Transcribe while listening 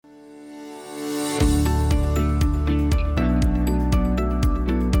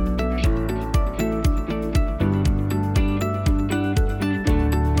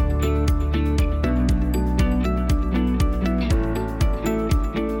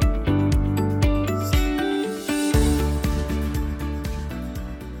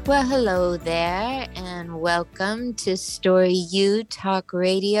Well, hello there, and welcome to Story U Talk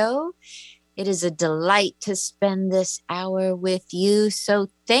Radio. It is a delight to spend this hour with you, so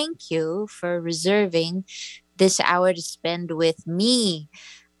thank you for reserving this hour to spend with me.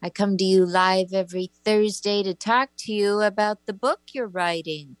 I come to you live every Thursday to talk to you about the book you're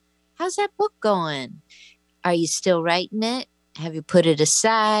writing. How's that book going? Are you still writing it? Have you put it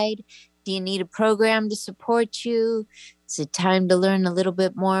aside? Do you need a program to support you? Is it time to learn a little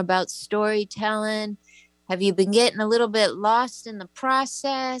bit more about storytelling? Have you been getting a little bit lost in the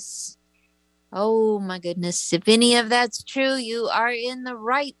process? Oh my goodness. If any of that's true, you are in the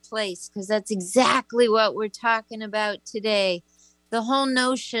right place because that's exactly what we're talking about today. The whole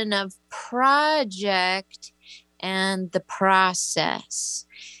notion of project and the process.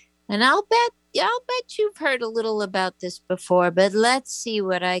 And I'll bet you've heard a little about this before, but let's see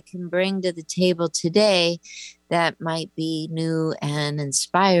what I can bring to the table today that might be new and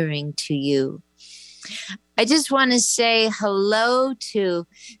inspiring to you. I just want to say hello to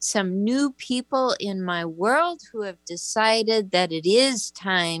some new people in my world who have decided that it is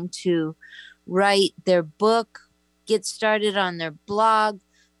time to write their book, get started on their blog,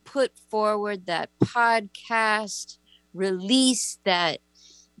 put forward that podcast, release that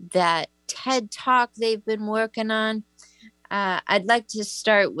TED Talk they've been working on. I'd like to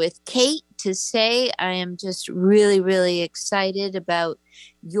start with Kate to say I am just really, really excited about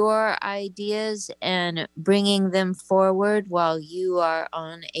your ideas and bringing them forward while you are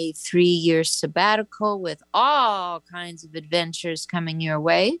on a 3-year sabbatical with all kinds of adventures coming your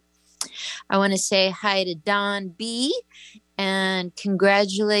way. I want to say hi to Don B and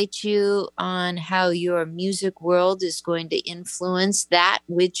congratulate you on how your music world is going to influence that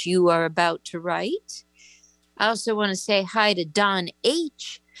which you are about to write. I also want to say hi to Don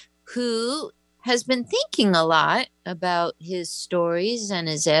H., who has been thinking a lot about his stories and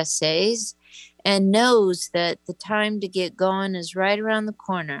his essays and knows that the time to get going is right around the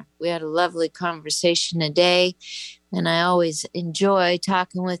corner. We had a lovely conversation today, and I always enjoy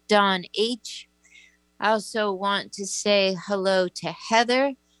talking with Don H. I also want to say hello to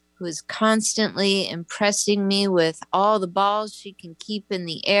Heather, who is constantly impressing me with all the balls she can keep in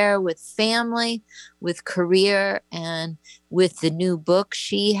the air with family, with career, and with the new book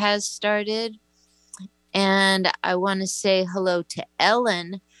she has started. And I want to say hello to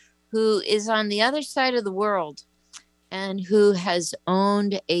Ellen, who is on the other side of the world and who has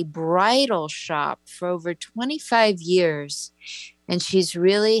owned a bridal shop for over 25 years. And she's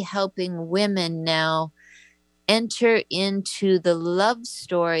really helping women now enter into the love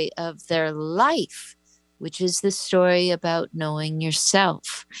story of their life, which is the story about knowing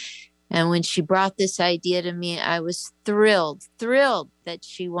yourself. And when she brought this idea to me, I was thrilled that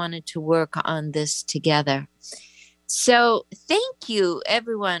she wanted to work on this together. So thank you,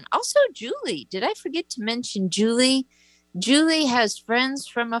 everyone. Also, Julie, did I forget to mention Julie? Julie has friends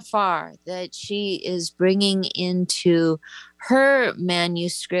from afar that she is bringing into her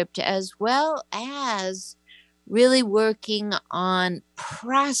manuscript, as well as really working on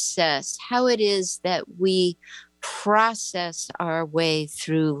process, how it is that we process our way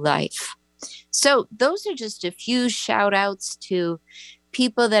through life. So those are just a few shout outs to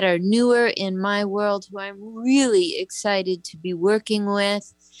people that are newer in my world who I'm really excited to be working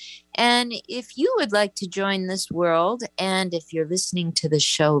with. And if you would like to join this world, and if you're listening to the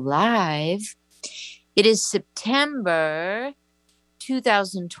show live, it is September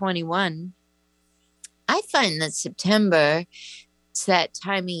 2021. I find that September, it's that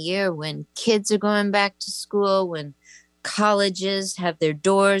time of year when kids are going back to school, when colleges have their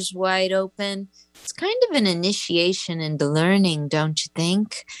doors wide open. It's kind of an initiation into learning, don't you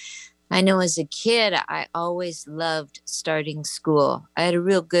think? I know as a kid, I always loved starting school. I had a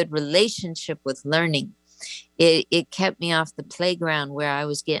real good relationship with learning. It kept me off the playground where I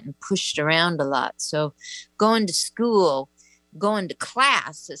was getting pushed around a lot. So going to school, going to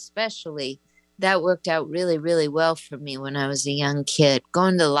class especially, that worked out really, really well for me when I was a young kid.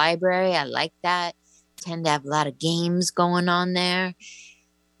 Going to the library, I liked that. Tend to have a lot of games going on there.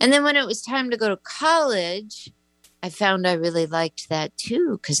 And then when it was time to go to college, I found I really liked that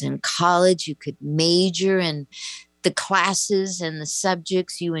too, because in college you could major in the classes and the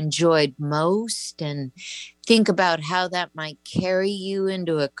subjects you enjoyed most and think about how that might carry you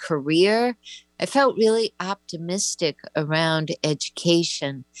into a career. I felt really optimistic around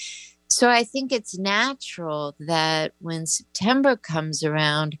education. So I think it's natural that when September comes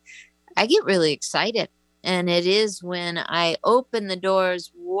around, I get really excited. And it is when I open the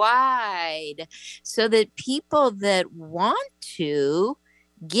doors wide so that people that want to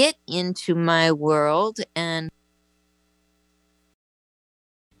get into my world and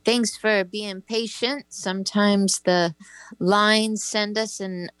Thanks for being patient. Sometimes the lines send us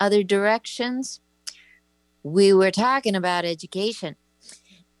in other directions. We were talking about education.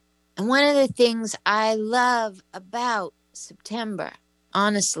 And one of the things I love about September,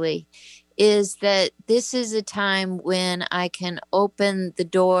 honestly, is that this is a time when I can open the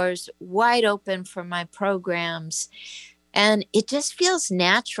doors wide open for my programs. And it just feels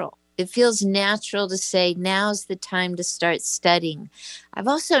natural. It feels natural to say, now's the time to start studying. I've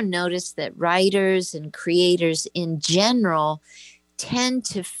also noticed that writers and creators in general tend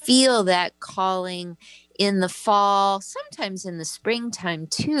to feel that calling in the fall, sometimes in the springtime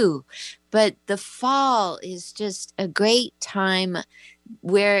too. But the fall is just a great time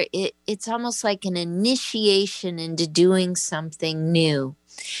where it's almost like an initiation into doing something new.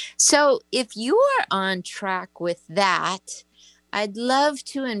 So if you are on track with that, I'd love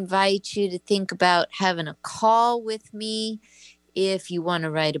to invite you to think about having a call with me. If you want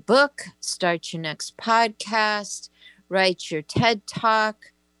to write a book, start your next podcast, write your TED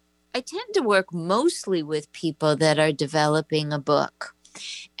Talk. I tend to work mostly with people that are developing a book.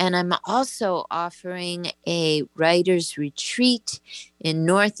 And I'm also offering a writer's retreat in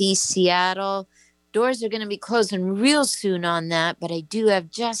Northeast Seattle. Doors are going to be closing real soon on that, but I do have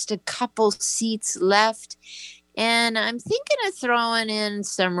just a couple seats left. And I'm thinking of throwing in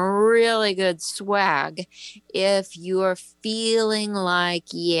some really good swag if you're feeling like,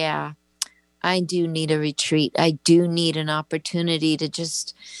 yeah, I do need a retreat. I do need an opportunity to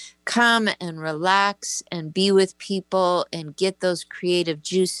just come and relax and be with people and get those creative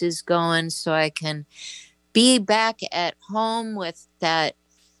juices going so I can be back at home with that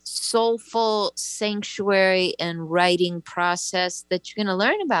soulful sanctuary and writing process that you're going to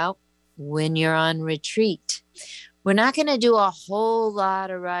learn about when you're on retreat. We're not going to do a whole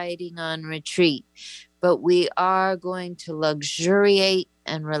lot of writing on retreat, but we are going to luxuriate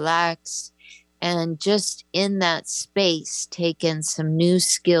and relax and just in that space take in some new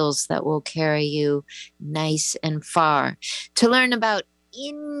skills that will carry you nice and far. To learn about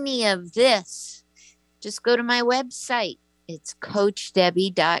any of this, just go to my website. It's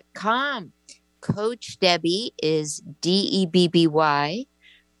CoachDebby.com. Coach Debby is Debby.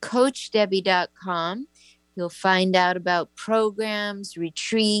 CoachDebby.com. You'll find out about programs,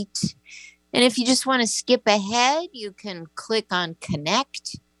 retreat. And if you just want to skip ahead, you can click on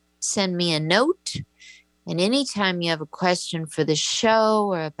connect, send me a note. And anytime you have a question for the show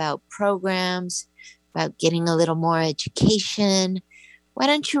or about programs, about getting a little more education, why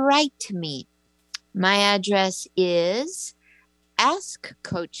don't you write to me? My address is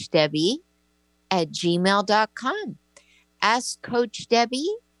askcoachdebby@gmail.com. Ask Coach Debby.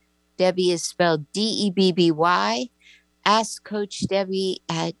 Debby is spelled Debby.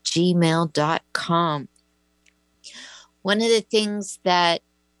 AskCoachDebby@gmail.com. One of the things that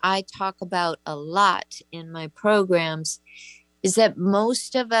I talk about a lot in my programs is that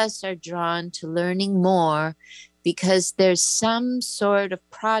most of us are drawn to learning more because there's some sort of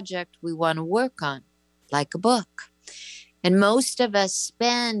project we want to work on, like a book. And most of us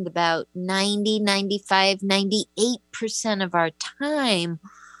spend about 90, 95, 98% of our time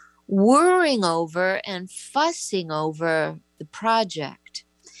worrying over and fussing over the project.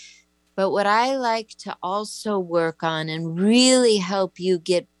 But what I like to also work on and really help you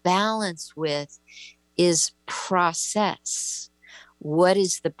get balance with is process. What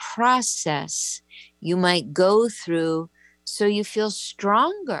is the process you might go through so you feel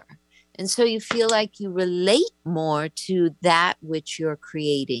stronger and so you feel like you relate more to that which you're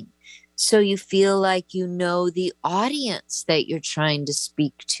creating? So you feel like you know the audience that you're trying to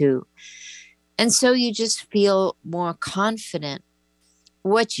speak to. And so you just feel more confident.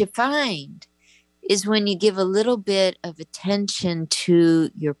 What you find is when you give a little bit of attention to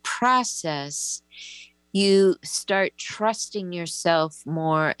your process, you start trusting yourself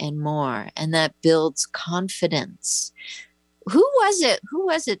more and more, and that builds confidence. Who was it? Who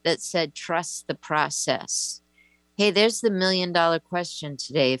was it that said, trust the process? Hey, there's the $1 million question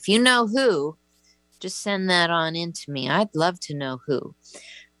today. If you know who, just send that on into me. I'd love to know who.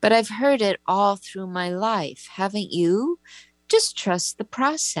 But I've heard it all through my life. Haven't you? Just trust the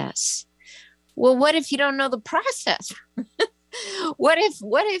process. Well, what if you don't know the process? What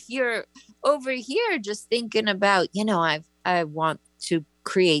if you're over here just thinking about, I want to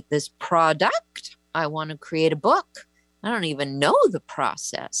create this product. I want to create a book. I don't even know the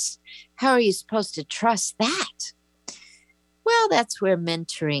process. How are you supposed to trust that? Well, that's where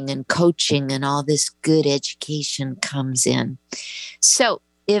mentoring and coaching and all this good education comes in. So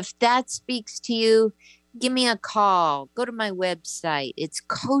if that speaks to you, give me a call. Go to my website. It's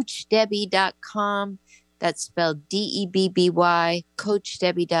CoachDebby.com. That's spelled Debby,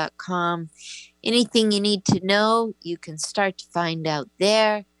 CoachDebby.com. Anything you need to know, you can start to find out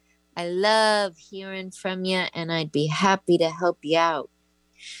there. I love hearing from you, and I'd be happy to help you out.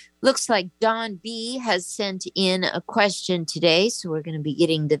 Looks like Don B has sent in a question today, so we're going to be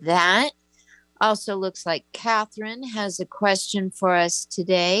getting to that. Also looks like Catherine has a question for us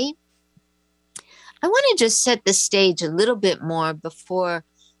today. I want to just set the stage a little bit more before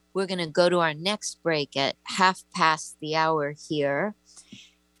we're going to go to our next break at 1:30 here.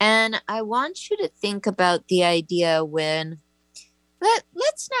 And I want you to think about the idea when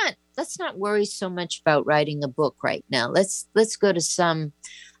let's not worry so much about writing a book right now. Let's go to some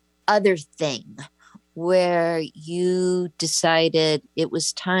other thing where you decided it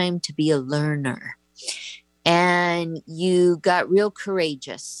was time to be a learner and you got real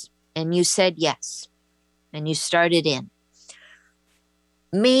courageous and you said yes and you started in.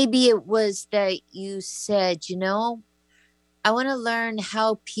 Maybe it was that you said, I want to learn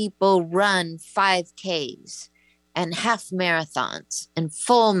how people run 5Ks and half marathons and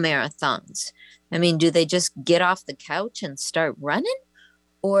full marathons. I mean, do they just get off the couch and start running?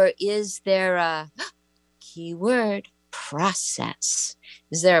 Or is there a keyword process?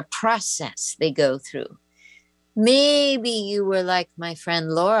 Is there a process they go through? Maybe you were like my friend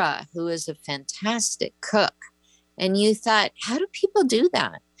Laura, who is a fantastic cook. And you thought, how do people do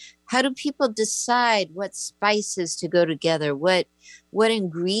that? How do people decide what spices to go together? What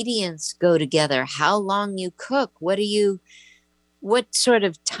ingredients go together? How long you cook? What sort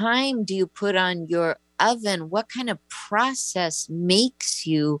of time do you put on your oven? What kind of process makes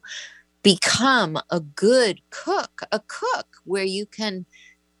you become a good cook? A cook where you can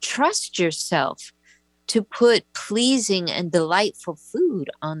trust yourself to put pleasing and delightful food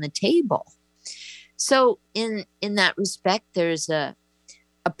on the table. So in that respect, there's a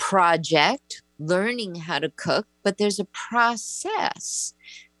project, learning how to cook, but there's a process,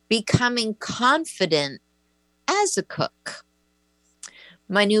 becoming confident as a cook.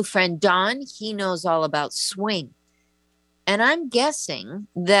 My new friend Don, he knows all about swing. And I'm guessing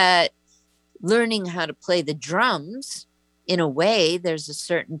that learning how to play the drums, in a way, there's a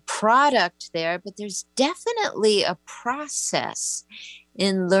certain product there, but there's definitely a process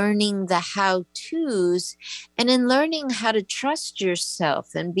in learning the how-tos and in learning how to trust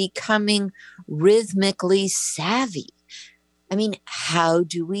yourself and becoming rhythmically savvy. I mean, how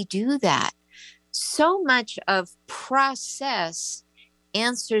do we do that? So much of process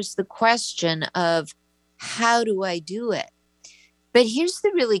answers the question of how do I do it? But here's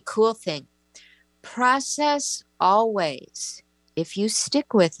the really cool thing. Process always, if you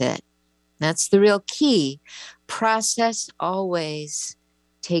stick with it, that's the real key. Process always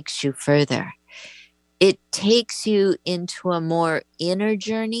takes you further. It takes you into a more inner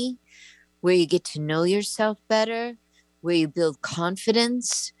journey where you get to know yourself better, where you build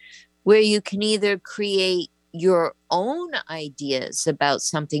confidence, where you can either create your own ideas about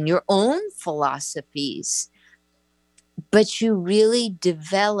something, your own philosophies, but you really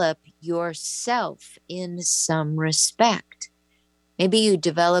develop yourself in some respect. Maybe you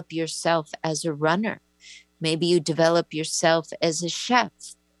develop yourself as a runner. Maybe you develop yourself as a chef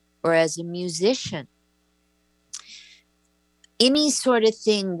or as a musician. Any sort of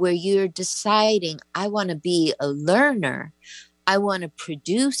thing where you're deciding, I want to be a learner. I want to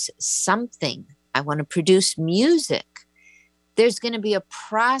produce something. I want to produce music. There's going to be a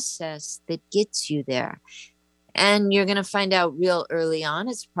process that gets you there. And you're going to find out real early on,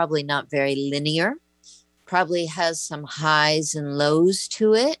 it's probably not very linear, probably has some highs and lows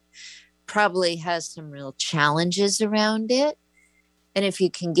to it, probably has some real challenges around it. And if you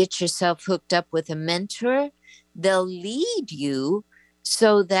can get yourself hooked up with a mentor, they'll lead you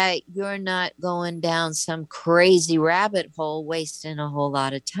so that you're not going down some crazy rabbit hole, wasting a whole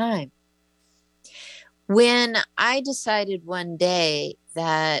lot of time. When I decided one day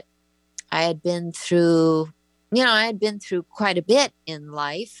that I had been through quite a bit in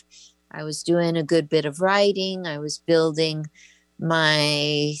life. I was doing a good bit of writing. I was building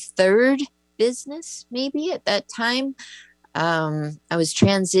my third business, maybe at that time. I was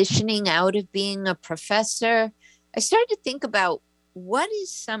transitioning out of being a professor. I started to think about what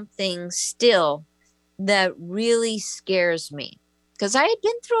is something still that really scares me, because I had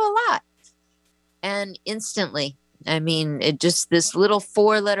been through a lot. And instantly, this little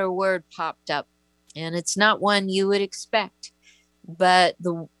 4-letter word popped up. And it's not one you would expect, but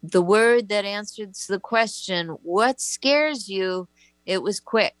the word that answers the question, what scares you? It was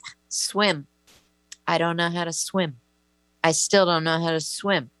quick. Swim. I don't know how to swim. I still don't know how to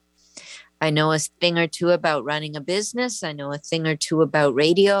swim. I know a thing or two about running a business. I know a thing or two about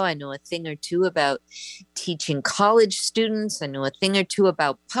radio. I know a thing or two about teaching college students. I know a thing or two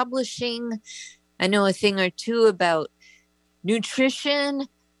about publishing. I know a thing or two about nutrition.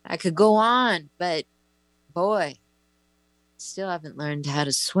 I could go on, but boy, still haven't learned how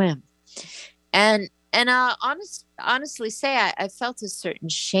to swim. And I'll honestly say I felt a certain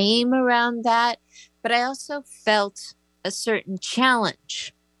shame around that, but I also felt a certain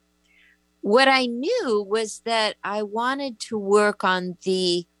challenge. What I knew was that I wanted to work on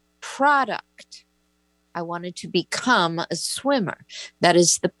the product. I wanted to become a swimmer. That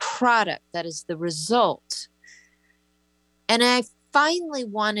is the product, that is the result. And I finally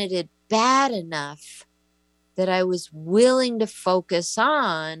wanted it bad enough that I was willing to focus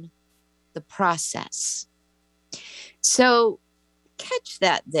on the process. So catch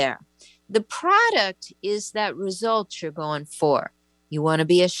that there. The product is that result you're going for. You want to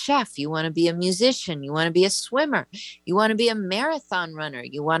be a chef. You want to be a musician. You want to be a swimmer. You want to be a marathon runner.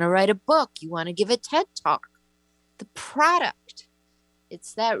 You want to write a book. You want to give a TED Talk. The product,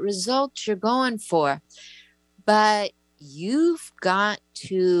 it's that result you're going for. But you've got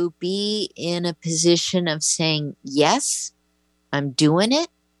to be in a position of saying, yes, I'm doing it.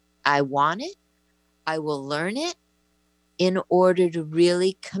 I want it. I will learn it in order to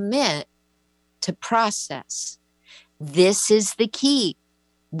really commit to process. This is the key.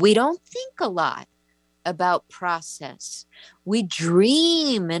 We don't think a lot about process. We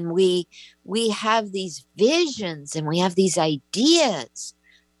dream and we have these visions and we have these ideas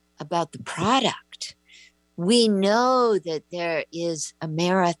about the product. We know that there is a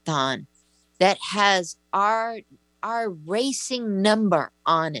marathon that has our racing number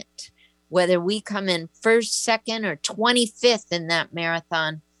on it. Whether we come in first, second, or 25th in that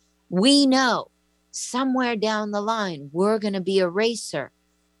marathon, we know somewhere down the line, we're going to be a racer.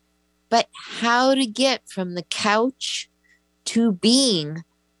 But how to get from the couch to being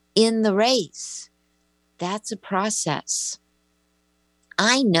in the race, that's a process.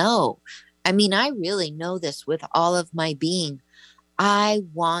 I know. I mean, I really know this with all of my being. I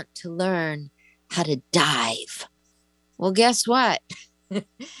want to learn how to dive. Well, guess what?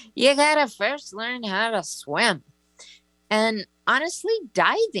 You got to first learn how to swim. And honestly,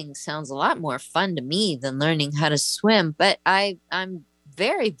 diving sounds a lot more fun to me than learning how to swim. But I'm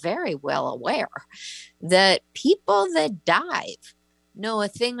very, very well aware that people that dive know a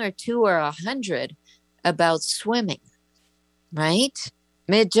thing or two or 100 about swimming, right?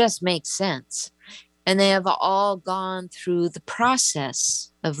 It just makes sense. And they have all gone through the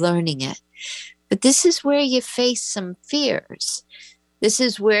process of learning it. But this is where you face some fears. This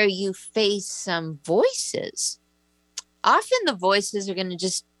is where you face some voices. Often the voices are going to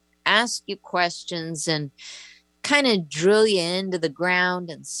just ask you questions and kind of drill you into the ground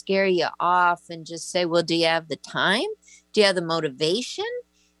and scare you off and just say, well, do you have the time? Do you have the motivation?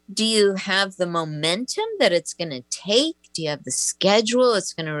 Do you have the momentum that it's going to take? Do you have the schedule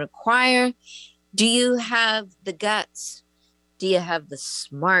it's going to require? Do you have the guts? Do you have the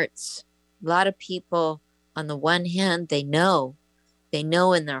smarts? A lot of people, on the one hand, they know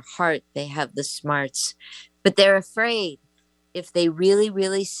in their heart they have the smarts, but they're afraid if they really,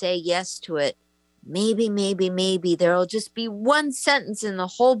 really say yes to it, maybe there'll just be one sentence in the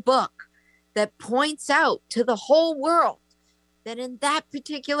whole book that points out to the whole world that in that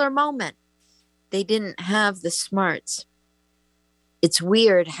particular moment, they didn't have the smarts. It's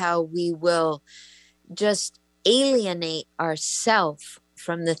weird how we will just alienate ourselves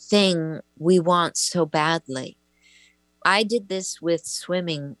from the thing we want so badly. I did this with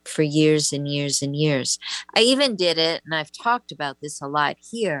swimming for years and years and years. I even did it, and I've talked about this a lot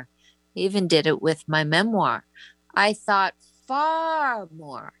here. I even did it with my memoir. I thought far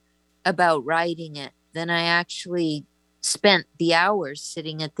more about writing it than I actually spent the hours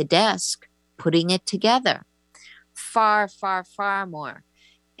sitting at the desk putting it together. Far, far, far more.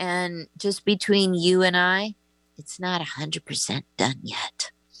 And just between you and I, it's not 100% done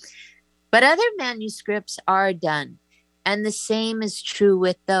yet. But other manuscripts are done. And the same is true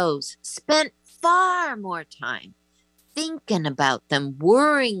with those. Spent far more time thinking about them,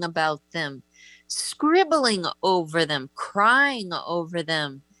 worrying about them, scribbling over them, crying over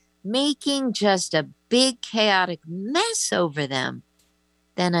them, making just a big chaotic mess over them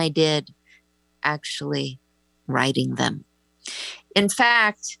than I did actually writing them. In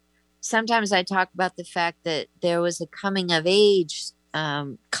fact, sometimes I talk about the fact that there was a coming of age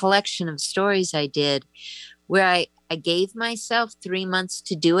collection of stories I did where I gave myself 3 months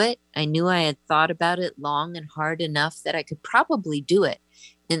to do it. I knew I had thought about it long and hard enough that I could probably do it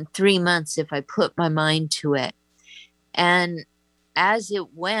in 3 months if I put my mind to it. And as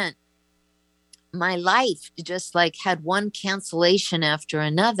it went, my life just like had one cancellation after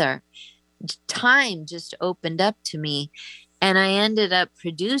another. Time just opened up to me, and I ended up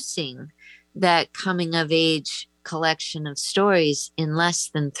producing that coming of age collection of stories in less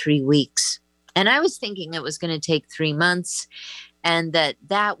than 3 weeks. And I was thinking it was going to take 3 months and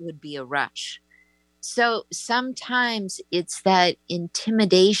that would be a rush. So sometimes it's that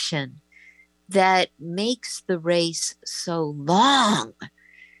intimidation that makes the race so long.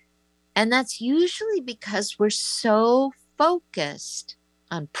 And that's usually because we're so focused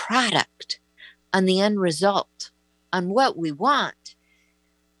on product, on the end result, on what we want.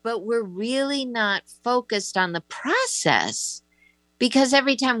 But we're really not focused on the process, because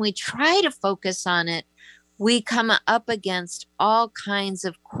every time we try to focus on it, we come up against all kinds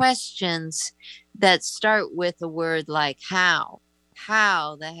of questions that start with a word like how.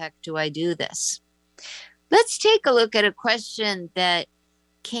 How the heck do I do this? Let's take a look at a question that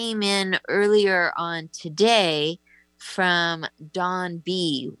came in earlier on today from Don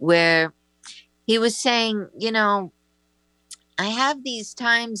B, where he was saying, I have these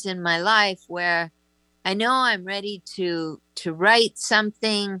times in my life where I know I'm ready to write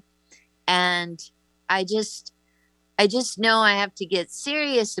something, and I just know I have to get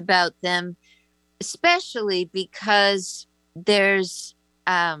serious about them, especially because there's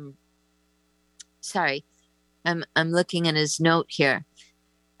sorry, I'm looking at his note here.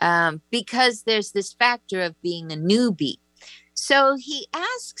 Because there's this factor of being a newbie. So he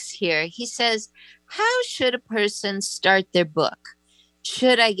asks here, he says, how should a person start their book?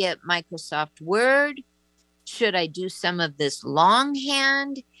 Should I get Microsoft Word? Should I do some of this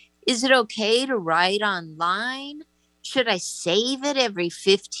longhand? Is it okay to write online? Should I save it every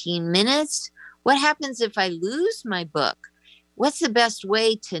 15 minutes? What happens if I lose my book? What's the best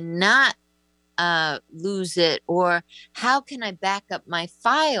way to not lose it? Or how can I back up my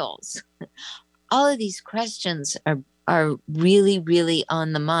files? All of these questions are really, really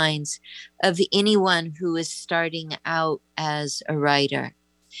on the minds of anyone who is starting out as a writer.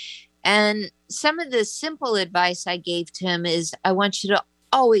 And some of the simple advice I gave to him is, I want you to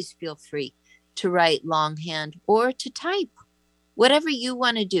always feel free to write longhand or to type, whatever you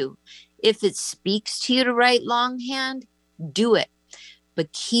want to do. If it speaks to you to write longhand, do it.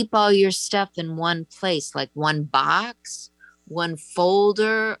 But keep all your stuff in one place, like one box, one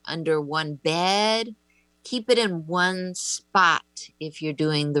folder, under one bed. Keep it in one spot if you're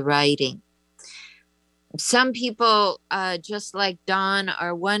doing the writing. Some people, just like Don,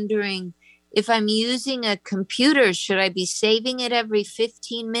 are wondering, if I'm using a computer, should I be saving it every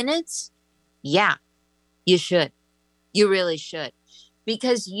 15 minutes? Yeah, you should. You really should.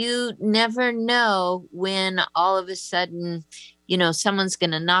 Because you never know when all of a sudden, someone's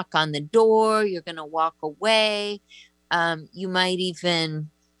going to knock on the door, you're going to walk away. You might even,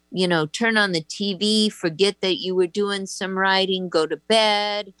 turn on the TV, forget that you were doing some writing, go to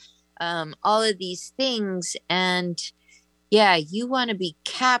bed, all of these things. And yeah, you want to be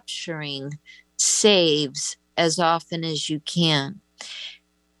capturing saves as often as you can.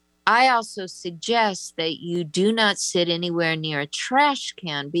 I also suggest that you do not sit anywhere near a trash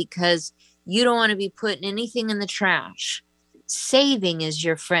can, because you don't want to be putting anything in the trash. Saving is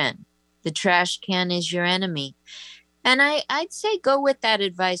your friend. The trash can is your enemy. And I'd say go with that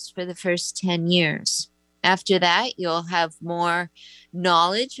advice for the first 10 years. After that, you'll have more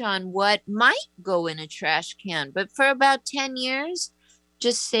knowledge on what might go in a trash can. But for about 10 years,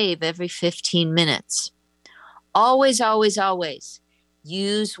 just save every 15 minutes. Always, always, always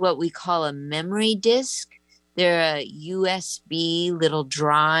use what we call a memory disk. They're a USB little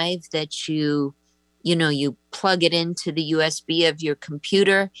drive that you plug it into the USB of your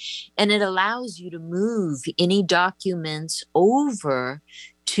computer, and it allows you to move any documents over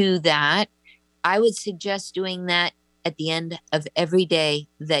to that. I would suggest doing that at the end of every day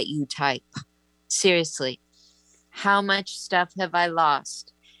that you type. Seriously, how much stuff have I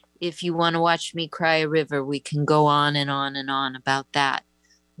lost? If you want to watch me cry a river, we can go on and on and on about that.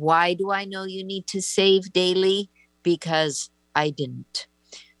 Why do I know you need to save daily? Because I didn't.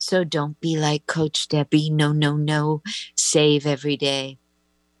 So don't be like Coach Debby. No, no, no. Save every day.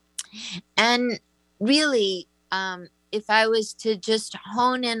 And really, if I was to just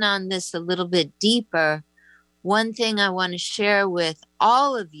hone in on this a little bit deeper, one thing I want to share with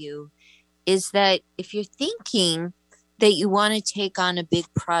all of you is that if you're thinking that you want to take on a big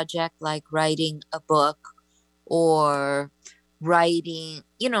project like writing a book or writing,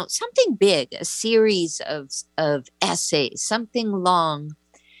 something big, a series of essays, something long,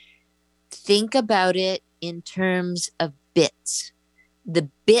 think about it in terms of bits. The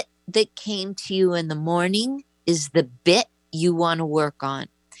bit that came to you in the morning is the bit you want to work on.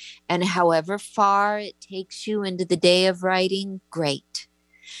 And however far it takes you into the day of writing, great.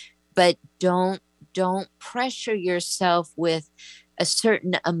 But don't pressure yourself with a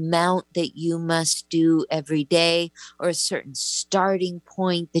certain amount that you must do every day or a certain starting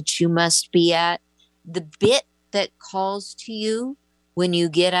point that you must be at. The bit that calls to you when you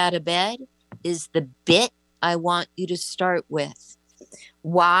get out of bed is the bit I want you to start with.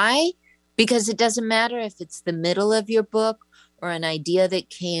 Why? Because it doesn't matter if it's the middle of your book or an idea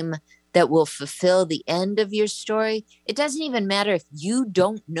that will fulfill the end of your story. It doesn't even matter if you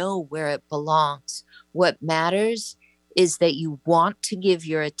don't know where it belongs. What matters is that you want to give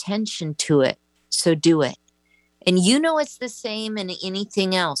your attention to it. So do it. And you know it's the same in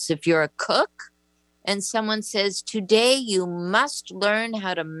anything else. If you're a cook and someone says, today you must learn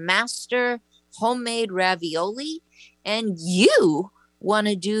how to master homemade ravioli, and you want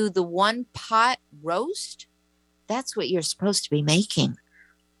to do the one pot roast, that's what you're supposed to be making.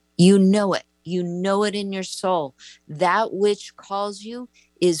 You know it. You know it in your soul. That which calls you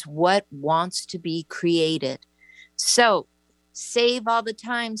is what wants to be created. So save all the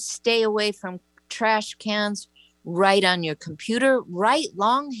time. Stay away from trash cans. Write on your computer. Write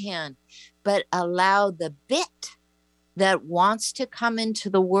longhand. But allow the bit that wants to come into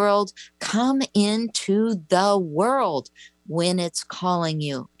the world when it's calling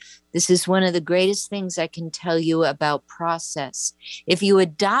you. This is one of the greatest things I can tell you about process. If you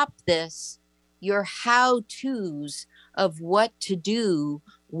adopt this, your how-tos of what to do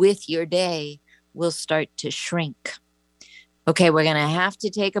with your day will start to shrink. Okay, we're going to have to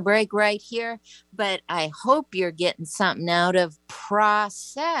take a break right here, but I hope you're getting something out of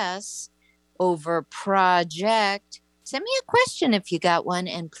process over project. Send me a question if you got one,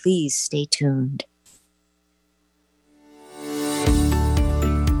 and please stay tuned.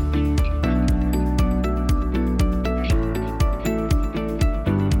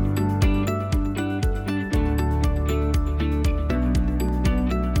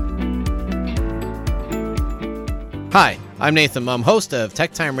 Hi, I'm Nathan Mumm, host of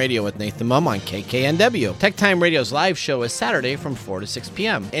Tech Time Radio with Nathan Mumm on KKNW. Tech Time Radio's live show is Saturday from 4 to 6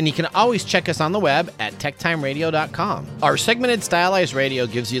 p.m., and you can always check us on the web at techtimeradio.com. Our segmented stylized radio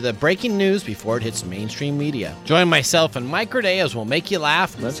gives you the breaking news before it hits mainstream media. Join myself and Mike Corday as we'll make you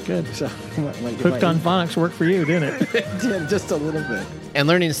laugh. That's good. So, Hooked on Phonics worked for you, didn't it? It did, just a little bit. And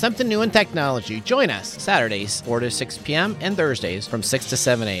learning something new in technology. Join us Saturdays 4 to 6 p.m. and Thursdays from 6 to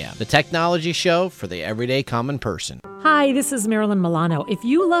 7 a.m. The technology show for the everyday common person. Hi, this is Marilyn Milano. If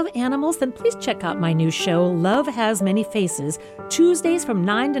you love animals, then please check out my new show, Love Has Many Faces, Tuesdays from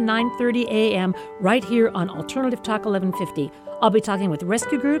 9 to 9:30 a.m. right here on Alternative Talk 1150. I'll be talking with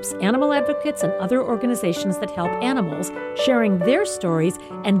rescue groups, animal advocates, and other organizations that help animals, sharing their stories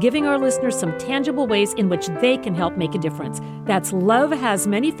and giving our listeners some tangible ways in which they can help make a difference. That's Love Has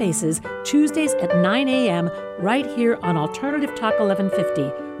Many Faces, Tuesdays at 9 a.m. right here on Alternative Talk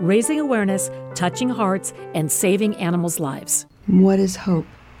 1150, raising awareness, touching hearts, and saving animals' lives. What is hope?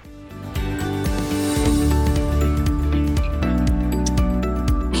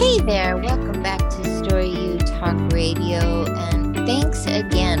 Hey there, welcome back to Story U Talk Radio, and thanks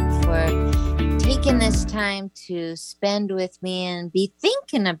again for taking this time to spend with me and be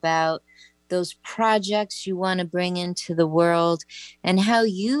thinking about those projects you want to bring into the world and how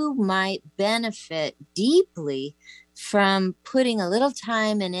you might benefit deeply from putting a little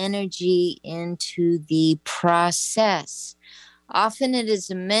time and energy into the process. Often it is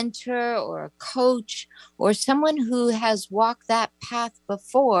a mentor or a coach or someone who has walked that path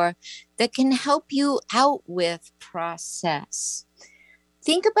before that can help you out with process.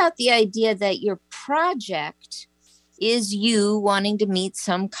 Think about the idea that your project is you wanting to meet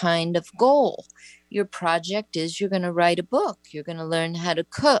some kind of goal. Your project is you're going to write a book. You're going to learn how to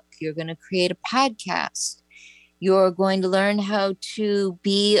cook. You're going to create a podcast. You're going to learn how to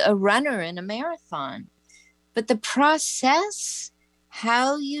be a runner in a marathon. But the process,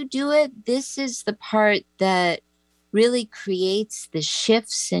 how you do it, this is the part that really creates the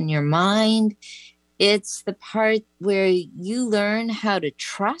shifts in your mind. It's the part where you learn how to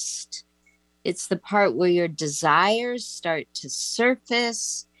trust. It's the part where your desires start to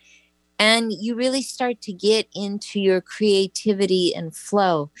surface and you really start to get into your creativity and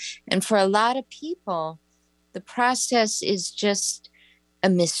flow. And for a lot of people, the process is just a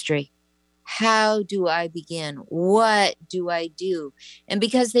mystery. How do I begin? What do I do? And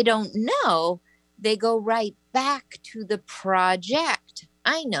because they don't know, they go right back to the project.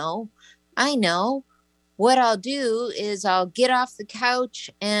 I know. What I'll do is I'll get off the couch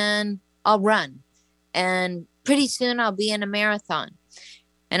and I'll run. And pretty soon I'll be in a marathon.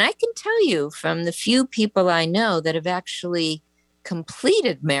 And I can tell you from the few people I know that have actually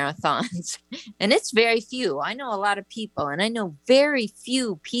completed marathons, and it's very few. I know a lot of people, and I know very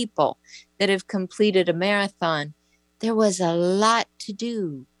few people that have completed a marathon. There was a lot to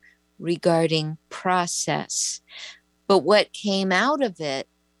do regarding process, but what came out of it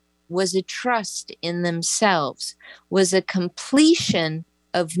was a trust in themselves, was a completion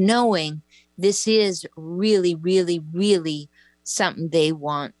of knowing this is really, really, really something they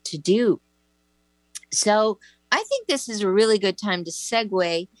want to do. So I think this is a really good time to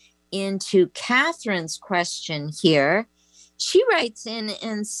segue into Catherine's question here. She writes in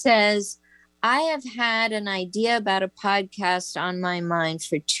and says, I have had an idea about a podcast on my mind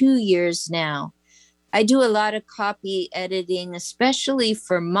for 2 years now. I do a lot of copy editing, especially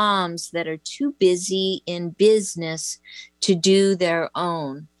for moms that are too busy in business to do their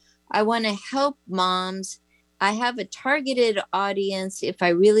own. I want to help moms. I have a targeted audience if I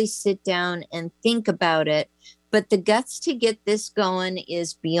really sit down and think about it, but the guts to get this going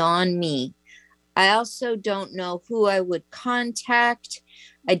is beyond me. I also don't know who I would contact.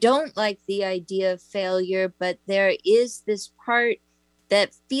 I don't like the idea of failure, but there is this part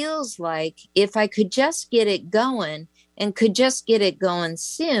that feels like if I could just get it going and could just get it going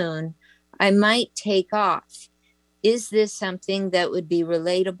soon, I might take off. Is this something that would be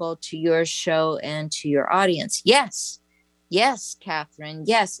relatable to your show and to your audience? Yes. Yes, Catherine.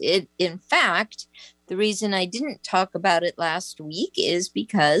 Yes. In fact, the reason I didn't talk about it last week is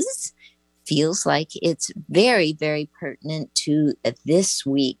because it feels like it's very, very pertinent to this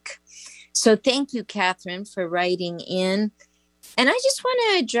week. So thank you, Catherine, for writing in. And I just want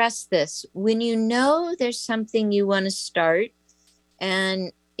to address this. When you know there's something you want to start,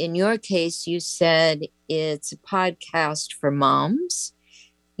 and in your case, you said it's a podcast for moms.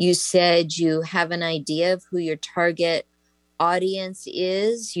 You said you have an idea of who your target audience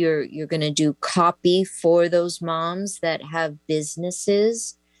is. You're going to do copy for those moms that have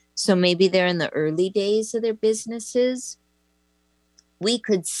businesses. So maybe they're in the early days of their businesses. We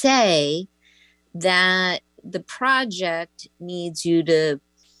could say that the project needs you to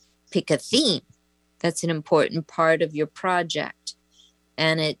pick a theme. That's an important part of your project.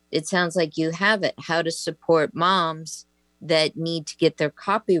 And it sounds like you have it, how to support moms that need to get their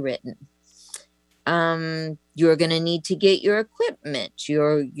copy written. You're going to need to get your equipment.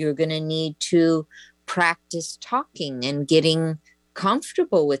 You're going to need to practice talking and getting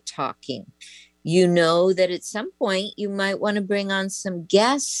comfortable with talking. You know that at some point you might want to bring on some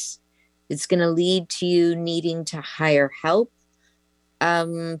guests. It's going to lead to you needing to hire help.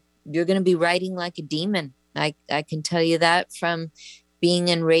 You're going to be writing like a demon. I can tell you that from being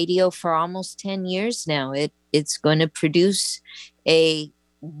in radio for almost 10 years now. It's going to produce a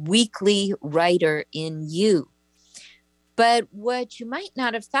weekly writer in you. But what you might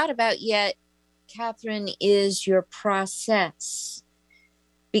not have thought about yet, Catherine, is your process.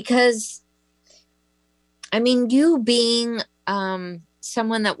 Because, I mean, you being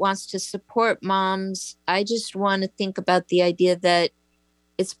someone that wants to support moms, I just want to think about the idea that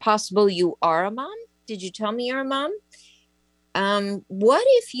it's possible you are a mom. Did you tell me you're a mom? What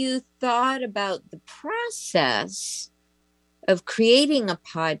if you thought about the process of creating a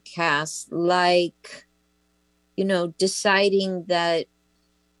podcast, like, deciding that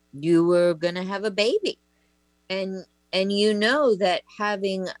you were going to have a baby, and you know that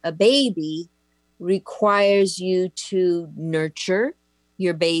having a baby requires you to nurture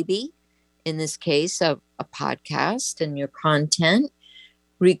your baby, in this case, a podcast, and your content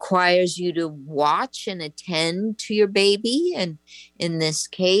requires you to watch and attend to your baby. And in this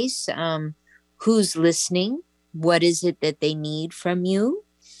case, who's listening? What is it that they need from you?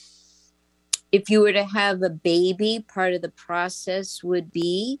 If you were to have a baby, part of the process would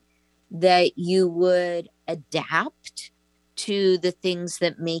be that you would adapt to the things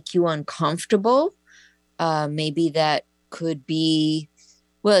that make you uncomfortable. Maybe that could be,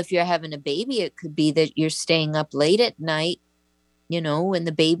 well, if you're having a baby, it could be that you're staying up late at night, when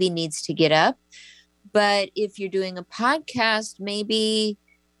the baby needs to get up. But if you're doing a podcast, maybe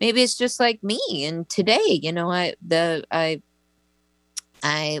it's just like me. And today,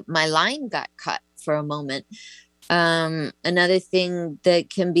 my line got cut for a moment. Another thing that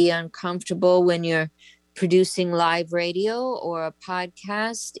can be uncomfortable when you're producing live radio or a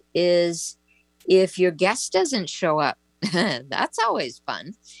podcast is if your guest doesn't show up. That's always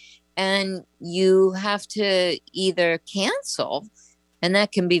fun. And you have to either cancel, and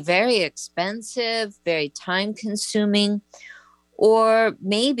that can be very expensive, very time consuming, or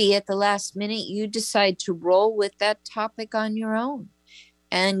maybe at the last minute you decide to roll with that topic on your own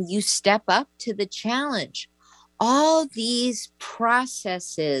and you step up to the challenge. All these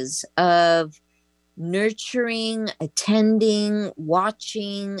processes of nurturing, attending,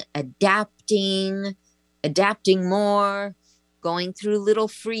 watching, adapting more, going through little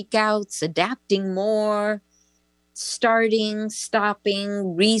freakouts, adapting more, starting,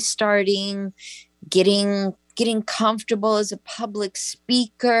 stopping, restarting, getting comfortable as a public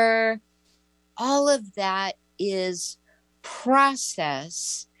speaker. All of that is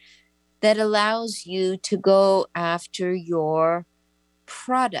process that allows you to go after your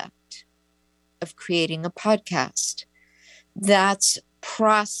product of creating a podcast. That's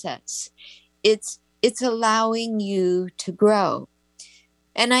process. It's allowing you to grow.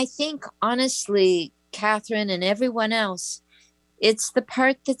 And I think, honestly, Catherine and everyone else, it's the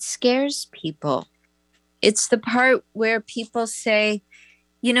part that scares people. It's the part where people say,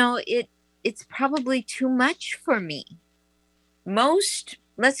 it's probably too much for me.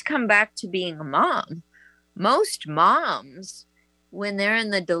 Let's come back to being a mom. Most moms, when they're in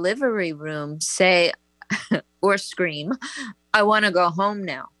the delivery room, say or scream, I want to go home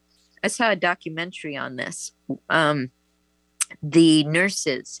now. I saw a documentary on this. The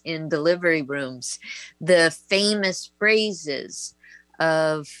nurses in delivery rooms, the famous phrases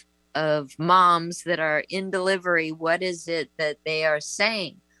of moms that are in delivery, what is it that they are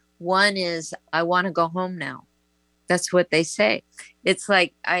saying? One is, I want to go home now. That's what they say. It's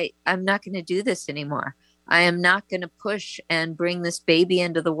like, I'm not going to do this anymore. I am not going to push and bring this baby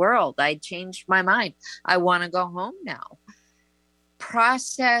into the world. I changed my mind. I want to go home now.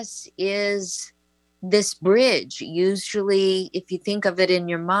 Process is this bridge. Usually, if you think of it in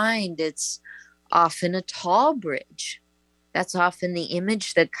your mind, it's often a tall bridge. That's often the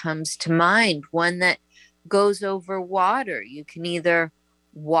image that comes to mind, one that goes over water. You can either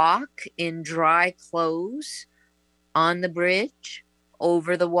walk in dry clothes on the bridge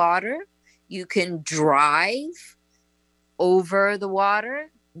over the water. You can drive over the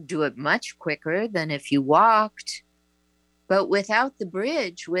water, do it much quicker than if you walked. But without the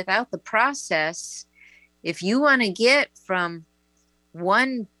bridge, without the process, if you want to get from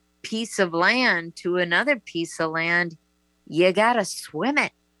one piece of land to another piece of land, you got to swim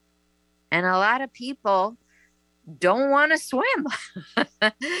it. And a lot of people don't want to swim.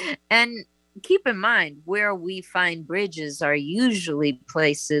 And keep in mind, where we find bridges are usually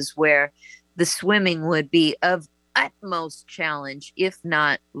places where the swimming would be of utmost challenge, if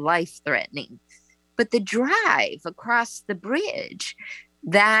not life-threatening. But the drive across the bridge,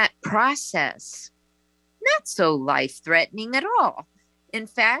 that process, not so life-threatening at all. In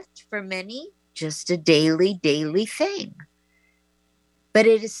fact, for many, just a daily thing. But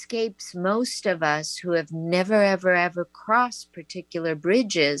it escapes most of us who have never, ever crossed particular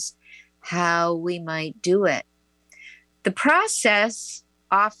bridges how we might do it. The process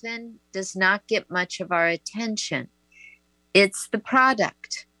often does not get much of our attention. It's the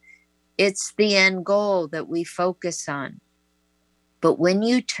product. It's the end goal that we focus on. But when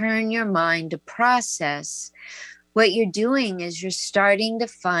you turn your mind to process, what you're doing is you're starting to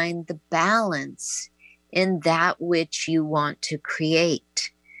find the balance in that which you want to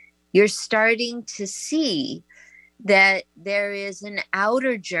create. You're starting to see that there is an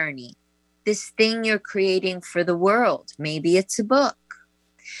outer journey, this thing you're creating for the world. Maybe it's a book.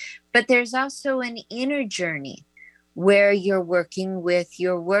 But there's also an inner journey where you're working with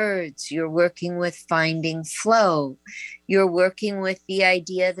your words, you're working with finding flow, you're working with the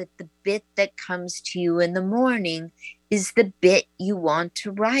idea that the bit that comes to you in the morning is the bit you want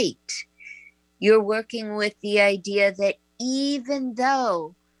to write. You're working with the idea that even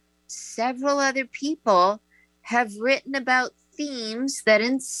though several other people have written about themes that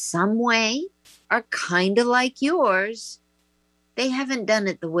in some way are kind of like yours, they haven't done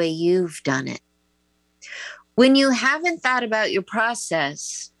it the way you've done it. When you haven't thought about your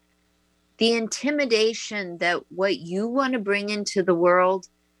process, the intimidation that what you want to bring into the world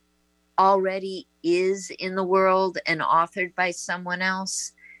already is in the world and authored by someone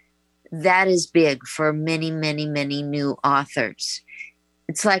else, that is big for many, many, many new authors.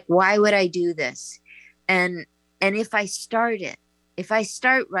 It's like, why would I do this? And if I start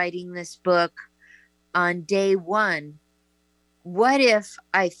writing this book on day one, what if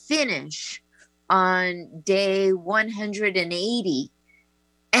I finish on day 180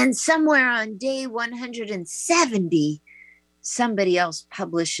 and somewhere on day 170, somebody else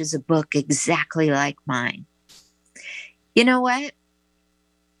publishes a book exactly like mine? You know what?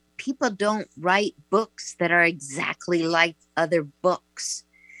 People don't write books that are exactly like other books.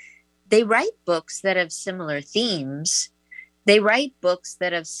 They write books that have similar themes. They write books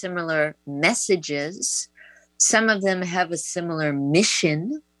that have similar messages. Some of them have a similar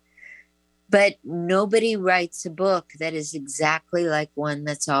mission, but nobody writes a book that is exactly like one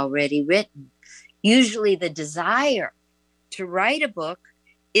that's already written. Usually the desire to write a book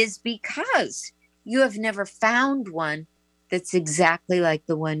is because you have never found one that's exactly like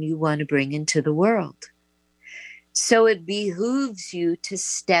the one you want to bring into the world. So it behooves you to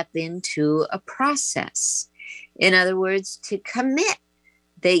step into a process. In other words, to commit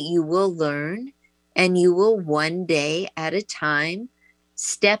that you will learn and you will one day at a time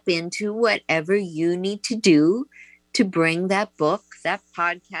step into whatever you need to do to bring that book, that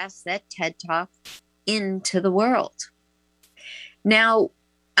podcast, that TED Talk into the world. Now,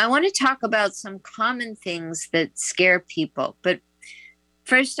 I want to talk about some common things that scare people. But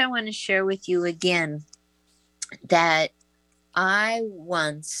first, I want to share with you again that I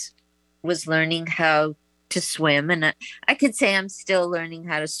once was learning how to swim. And I could say I'm still learning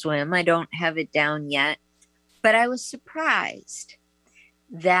how to swim. I don't have it down yet. But I was surprised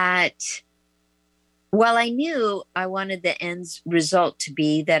that while I knew I wanted the end result to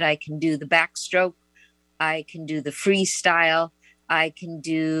be that I can do the backstroke, I can do the freestyle, I can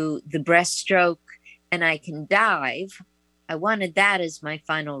do the breaststroke, and I can dive. I wanted that as my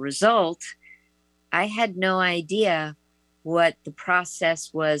final result. I had no idea what the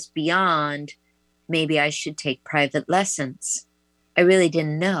process was beyond. Maybe I should take private lessons. I really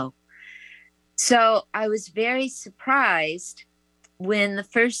didn't know. So I was very surprised when the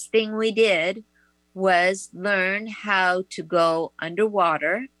first thing we did was learn how to go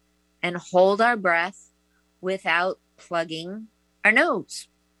underwater and hold our breath without plugging our nose.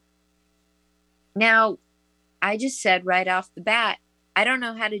 Now, I just said right off the bat, I don't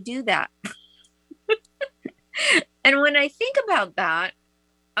know how to do that. And when I think about that,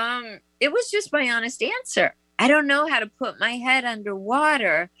 it was just my honest answer. I don't know how to put my head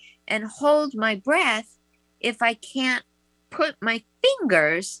underwater and hold my breath if I can't put my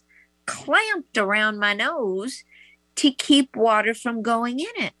fingers clamped around my nose to keep water from going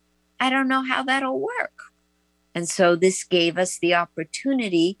in it. I don't know how that'll work. And so this gave us the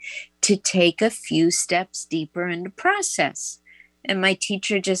opportunity to take a few steps deeper in the process. And my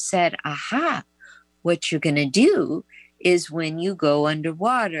teacher just said, aha, what you're going to do is when you go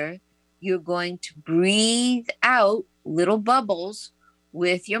underwater, you're going to breathe out little bubbles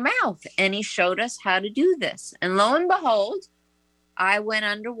with your mouth. And he showed us how to do this. And lo and behold, I went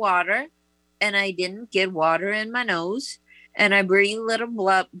underwater and I didn't get water in my nose. And I breathed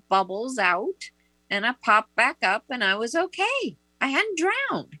little bubbles out and I popped back up and I was okay. I hadn't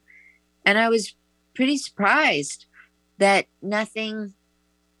drowned. And I was pretty surprised that nothing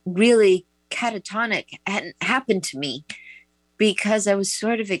really catatonic hadn't happened to me because I was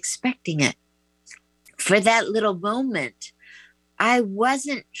sort of expecting it. For that little moment, I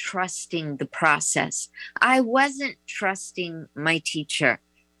wasn't trusting the process. I wasn't trusting my teacher.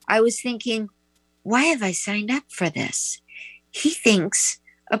 I was thinking, why have I signed up for this? He thinks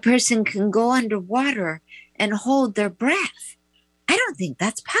a person can go underwater and hold their breath. I don't think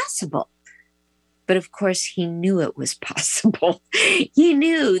that's possible. But of course, he knew it was possible. He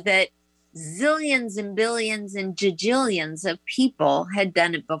knew that zillions and billions and jajillions of people had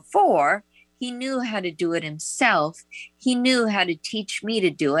done it before. He knew how to do it himself. He knew how to teach me to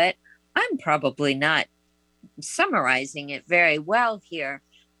do it. I'm probably not summarizing it very well here,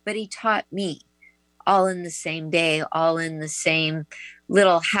 but he taught me all in the same day, all in the same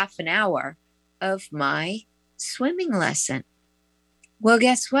little half an hour of my swimming lesson. Well,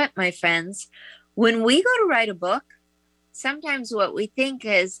 guess what, my friends? When we go to write a book, sometimes what we think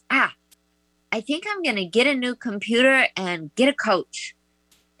is, I think I'm going to get a new computer and get a coach.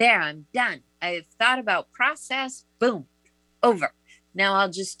 There, I'm done. I've thought about process. Boom, over. Now I'll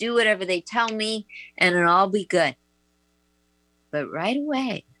just do whatever they tell me and it'll all be good. But right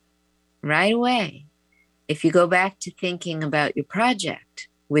away, if you go back to thinking about your project,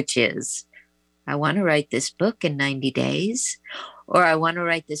 which is, I want to write this book in 90 days, or I want to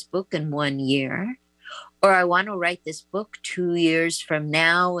write this book in 1 year, or I want to write this book 2 years from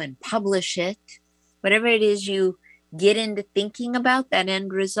now and publish it. Whatever it is you get into thinking about that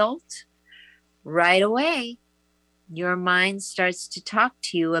end result, right away, your mind starts to talk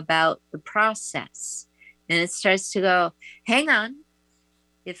to you about the process. And it starts to go, hang on.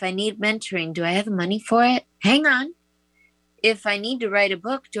 If I need mentoring, do I have the money for it? Hang on. If I need to write a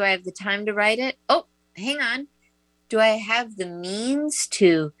book, do I have the time to write it? Oh, hang on. Do I have the means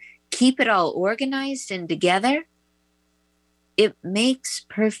to keep it all organized and together? It makes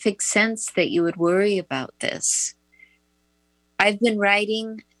perfect sense that you would worry about this. I've been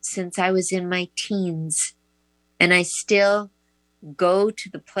writing since I was in my teens, and I still go to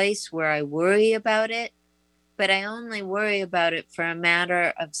the place where I worry about it, but I only worry about it for a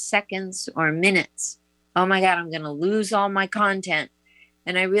matter of seconds or minutes. Oh my God, I'm going to lose all my content.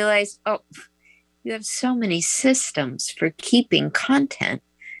 And I realize, You have so many systems for keeping content.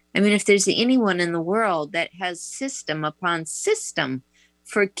 I mean, if there's anyone in the world that has system upon system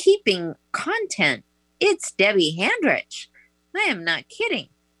for keeping content, it's Debbie Handrich. I am not kidding.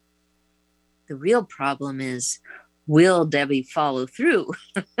 The real problem is, will Debbie follow through?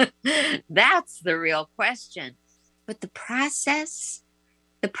 That's the real question. But the process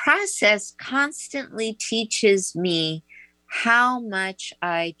constantly teaches me how much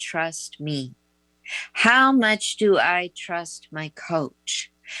I trust me. How much do I trust my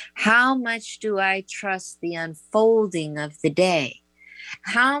coach? How much do I trust the unfolding of the day?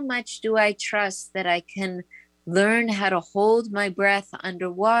 How much do I trust that I can learn how to hold my breath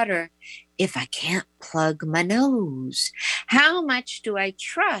underwater if I can't plug my nose? How much do I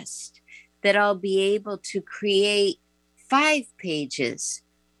trust that I'll be able to create 5 pages,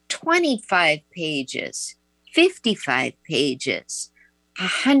 25 pages, 55 pages,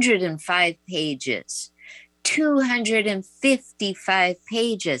 105 pages, 255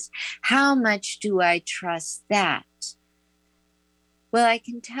 pages? How much do I trust that? Well, I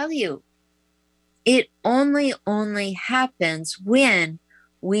can tell you, it only happens when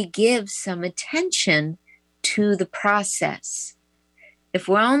we give some attention to the process. If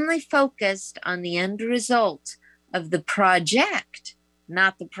we're only focused on the end result of the project,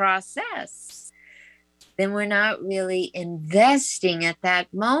 not the process, then we're not really investing at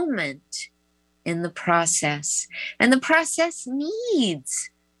that moment in the process. And the process needs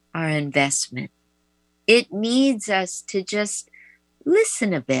our investment. It needs us to just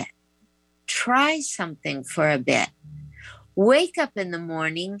listen a bit, try something for a bit, wake up in the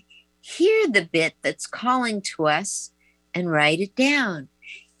morning, hear the bit that's calling to us, and write it down.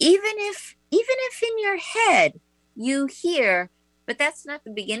 Even if in your head you hear, but that's not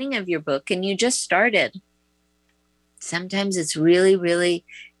the beginning of your book and you just started. Sometimes it's really, really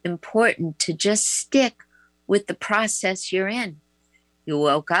important to just stick with the process you're in. You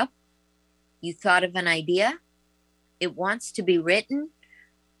woke up, you thought of an idea, it wants to be written.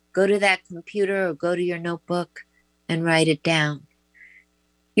 Go to that computer or go to your notebook and write it down.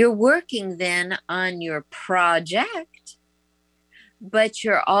 You're working then on your project, but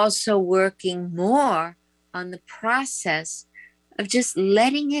you're also working more on the process of just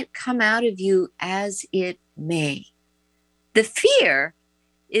letting it come out of you as it may. The fear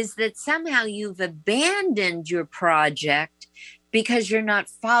is that somehow you've abandoned your project because you're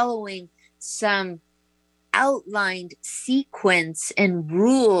not following some outlined sequence and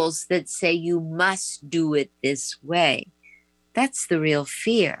rules that say you must do it this way. That's the real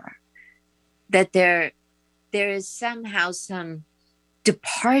fear, that there is somehow some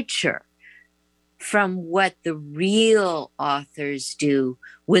departure from what the real authors do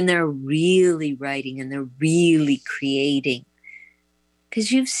when they're really writing and they're really creating.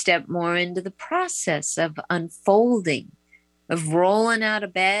 Because you've stepped more into the process of unfolding, of rolling out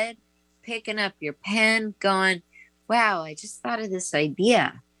of bed, picking up your pen, going, wow, I just thought of this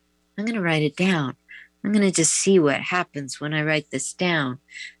idea. I'm going to write it down. I'm going to just see what happens when I write this down.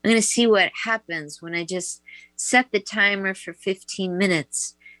 I'm going to see what happens when I just set the timer for 15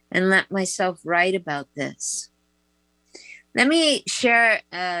 minutes and let myself write about this. Let me share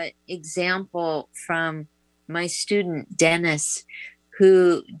an example from my student, Dennis,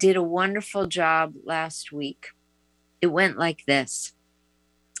 who did a wonderful job last week. It went like this.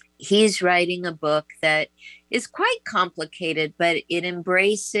 He's writing a book that is quite complicated, but it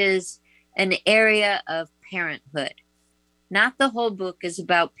embraces an area of parenthood. Not the whole book is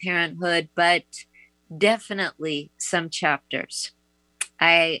about parenthood, but definitely some chapters.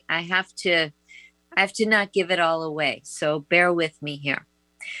 I have to not give it all away, so bear with me here.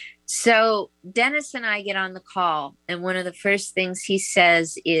 So Dennis and I get on the call, and one of the first things he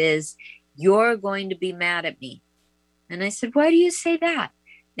says is, "You're going to be mad at me." And I said, "Why do you say that?"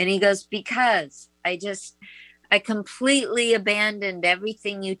 And he goes, "Because I completely abandoned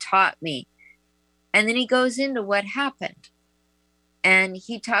everything you taught me." And then he goes into what happened. And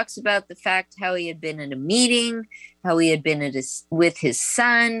he talks about the fact how he had been at a meeting, how he had been with his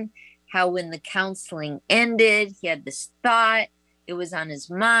son, how when the counseling ended, he had this thought, it was on his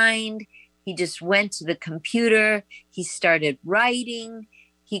mind. He just went to the computer. He started writing.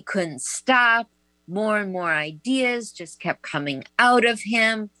 He couldn't stop. More and more ideas just kept coming out of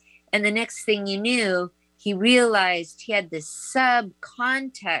him. And the next thing you knew, he realized he had this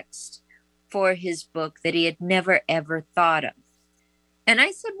sub-context for his book that he had never, ever thought of. And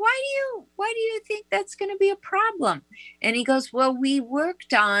I said, why do you think that's going to be a problem? And he goes, well, we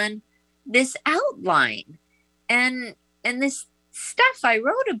worked on this outline, and this stuff I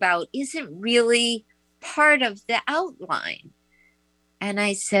wrote about isn't really part of the outline. And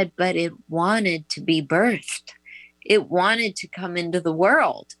I said, but it wanted to be birthed. It wanted to come into the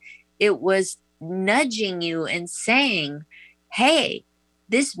world. It was nudging you and saying, hey,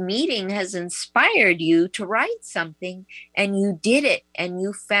 this meeting has inspired you to write something, and you did it, and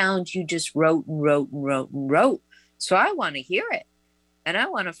you found you just wrote and wrote and wrote and wrote. So I want to hear it. And I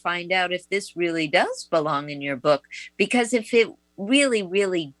want to find out if this really does belong in your book, because if it really,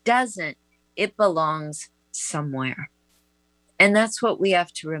 really doesn't, it belongs somewhere. And that's what we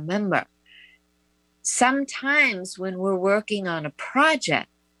have to remember. Sometimes when we're working on a project,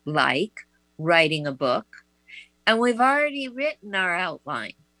 like writing a book, and we've already written our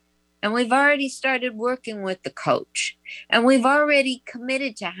outline, and we've already started working with the coach, and we've already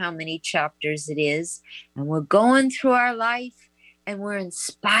committed to how many chapters it is, and we're going through our life, and we're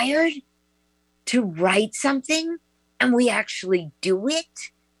inspired to write something, and we actually do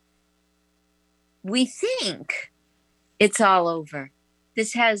it, we think it's all over.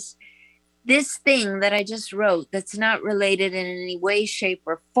 This thing that I just wrote that's not related in any way, shape,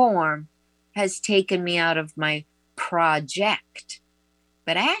 or form has taken me out of my project.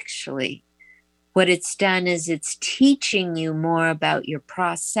 But actually, what it's done is it's teaching you more about your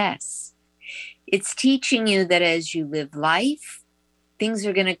process. It's teaching you that as you live life, things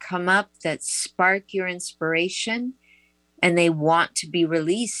are going to come up that spark your inspiration, and they want to be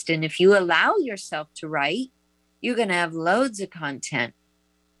released. And if you allow yourself to write, you're going to have loads of content.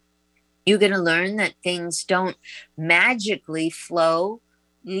 You're going to learn that things don't magically flow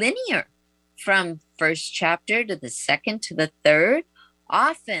linear from first chapter to the second to the third.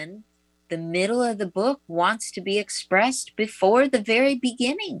 Often, the middle of the book wants to be expressed before the very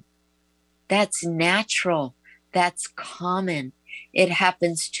beginning. That's natural. That's common. It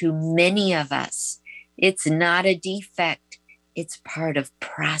happens to many of us. It's not a defect. It's part of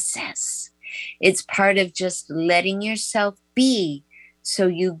process. It's part of just letting yourself be, so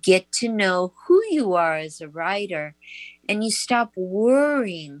you get to know who you are as a writer, and you stop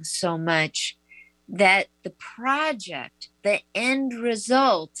worrying so much that the project, the end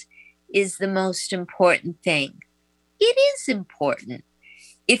result, is the most important thing. It is important.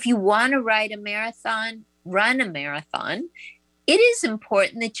 If you want to run a marathon, it is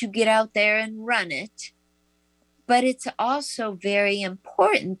important that you get out there and run it. But it's also very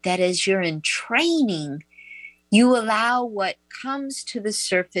important that as you're in training, you allow what comes to the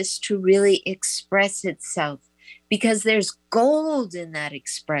surface to really express itself, because there's gold in that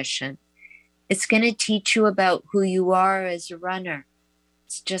expression. It's going to teach you about who you are as a runner.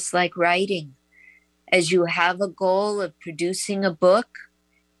 It's just like writing. As you have a goal of producing a book,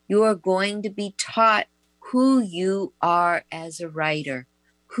 you are going to be taught who you are as a writer,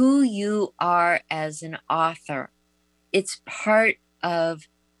 who you are as an author. It's part of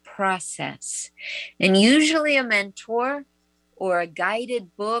process. And usually a mentor or a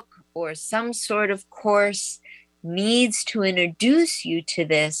guided book or some sort of course needs to introduce you to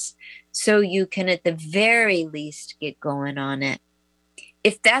this, so you can at the very least get going on it.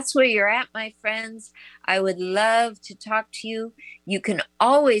 If that's where you're at, my friends, I would love to talk to you. You can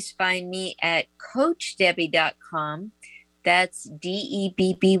always find me at CoachDebby.com. That's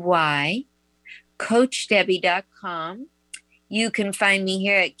DEBBY, CoachDebby.com. You can find me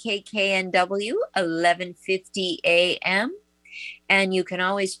here at KKNW 1150 AM. And you can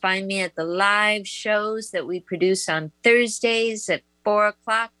always find me at the live shows that we produce on Thursdays at 4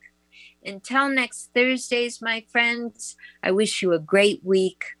 o'clock. Until next Thursdays, my friends, I wish you a great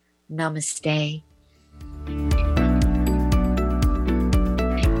week. Namaste.